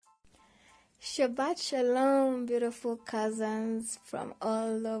Shabbat Shalom, beautiful cousins from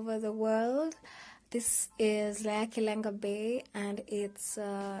all over the world. This is Leah Kilenga Bay, and it's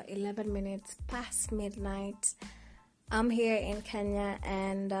 11 minutes past midnight. I'm here in Kenya,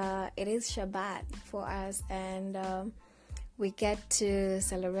 and it is Shabbat for us, and we get to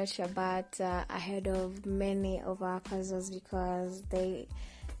celebrate Shabbat ahead of many of our cousins because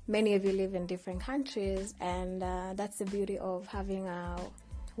many of you live in different countries, and that's the beauty of having a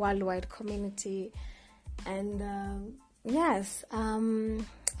worldwide community. And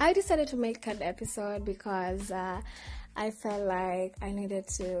I decided to make an episode because I felt like I needed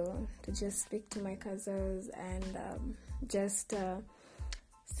to just speak to my cousins and just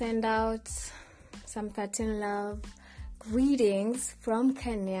send out some 13 love greetings from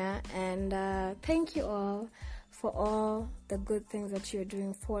Kenya, and thank you all for all the good things that you're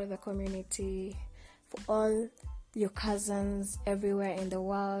doing for the community, for all your cousins everywhere in the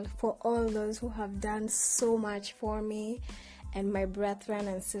world, for all those who have done so much for me and my brethren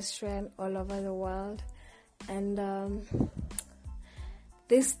and sistren all over the world. And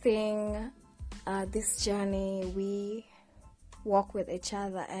this journey, we walk with each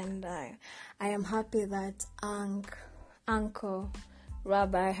other, and I am happy that Uncle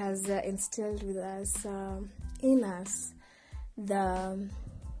Rabbi has instilled with us, in us, the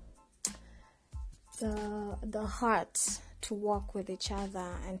heart to walk with each other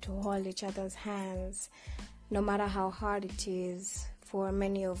and to hold each other's hands, no matter how hard it is for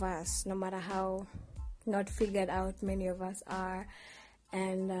many of us, no matter how not figured out many of us are,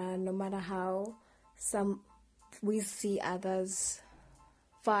 and no matter how we see others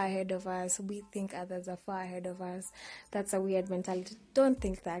far ahead of us, we think others are far ahead of us. That's a weird mentality. Don't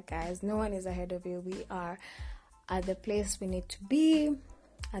think that, guys. No one is ahead of you. We are at the place we need to be,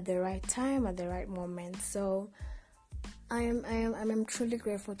 at the right time, at the right moment. So I'm truly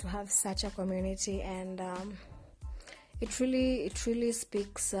grateful to have such a community, and it really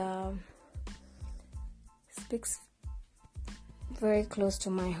speaks very close to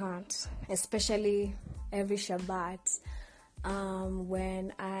my heart, especially every Shabbat,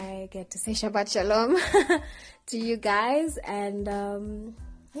 when I get to say Shabbat Shalom to you guys. And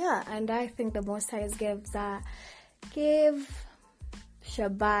and I think the Most High gave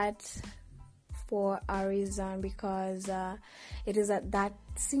Shabbat for a reason, because it is at that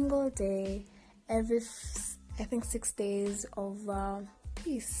single day every 6 days of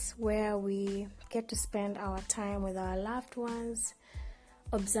peace, where we get to spend our time with our loved ones,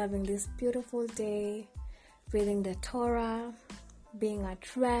 observing this beautiful day, reading the Torah, being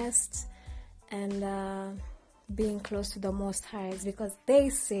at rest, and being close to the Most High, because they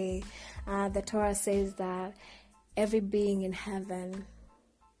say, the Torah says that every being in heaven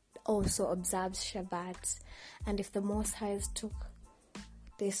also observes Shabbat. And if the Most High took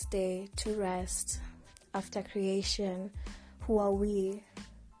this day to rest after creation, who are we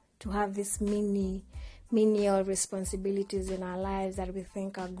to have these menial responsibilities in our lives that we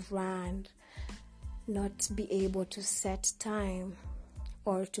think are grand, not be able to set time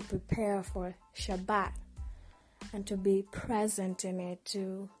or to prepare for Shabbat and to be present in it,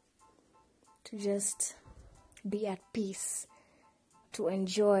 to just be at peace, to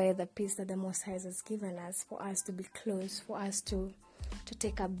enjoy the peace that the Most High has given us, for us to be close, for us to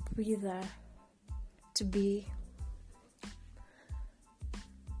take a breather, to be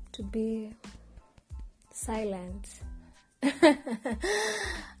silent.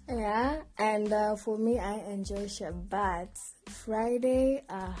 Yeah, and for me, I enjoy Shabbat. Friday,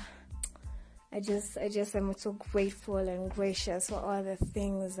 I just am so grateful and gracious for all the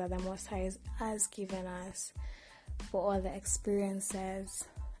things that the Most High has given us, for all the experiences,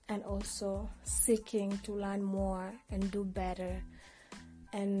 and also seeking to learn more and do better,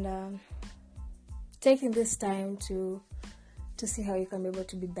 and taking this time to see how you can be able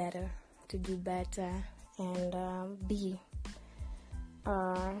to be better, to do better, and be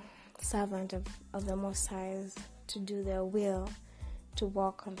a servant of the Most High, to do their will, to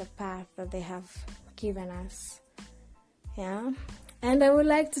walk on the path that they have given us. Yeah. And I would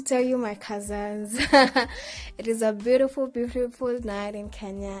like to tell you, my cousins, it is a beautiful, beautiful night in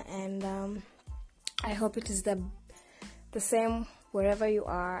Kenya, and I hope it is the same wherever you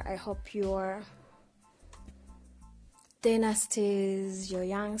are. I hope your dynasties, your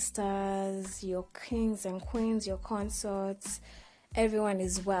youngsters, your kings and queens, your consorts, everyone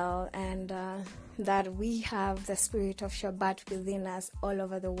is well, and that we have the spirit of Shabbat within us all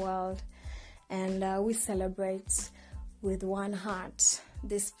over the world, and we celebrate with one heart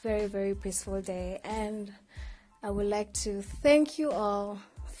this very, very peaceful day. And I would like to thank you all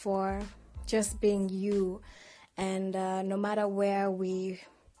for just being you, and no matter where we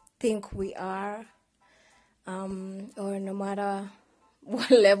think we are, or no matter what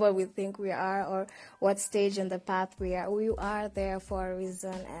level we think we are, or what stage in the path we are there for a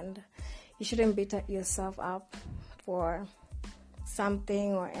reason, and you shouldn't beat yourself up for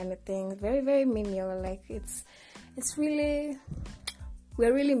something or anything. Very, very menial. Like it's really,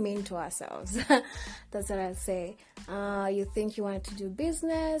 we're really mean to ourselves. That's what I say. You think you want to do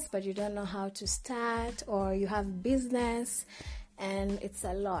business, but you don't know how to start, or you have business and it's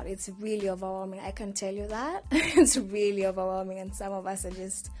a lot. It's really overwhelming. I can tell you that. It's really overwhelming, and some of us are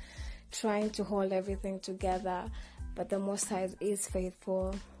just trying to hold everything together. But the Most High is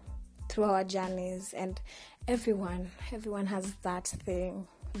faithful through our journeys, and everyone has that thing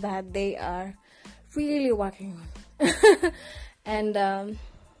that they are really working on. And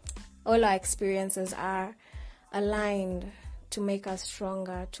all our experiences are aligned to make us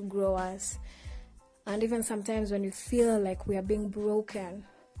stronger, to grow us. And even sometimes when you feel like we are being broken,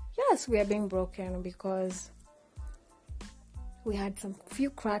 yes, we are being broken because we had some few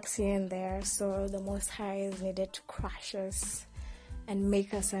cracks here and there. So the Most High is needed to crush us and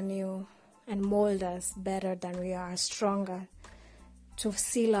make us anew and mold us better than we are, stronger, to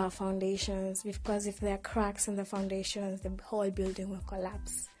seal our foundations. Because if there are cracks in the foundations, the whole building will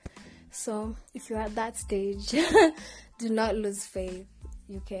collapse. So if you're at that stage, do not lose faith,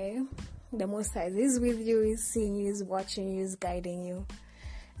 okay? The Most High is with you, is seeing you, is watching you, is guiding you.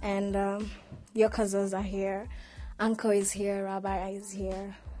 And your cousins are here. Uncle is here, Rabbi is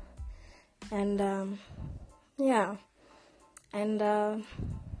here. And yeah. And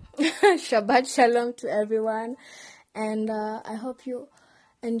Shabbat Shalom to everyone. And I hope you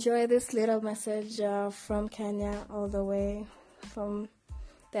enjoy this little message from Kenya, all the way from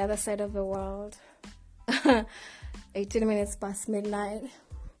the other side of the world. 18 minutes past midnight.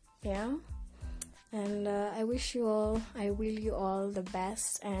 Yeah. And I will you all the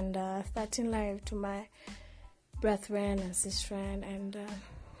best. And 13 life to my brethren and sistren, and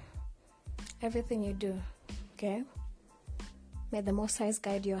everything you do. Okay? May the Most High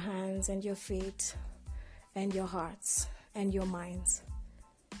guide your hands and your feet and your hearts and your minds,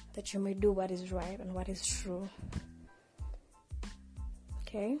 that you may do what is right and what is true.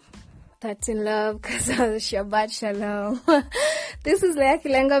 Okay? That's in love, because Shabbat Shalom. This is Leah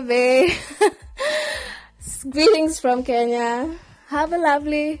Kilenga Bay. Greetings from Kenya. Have a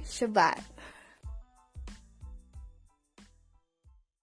lovely Shabbat.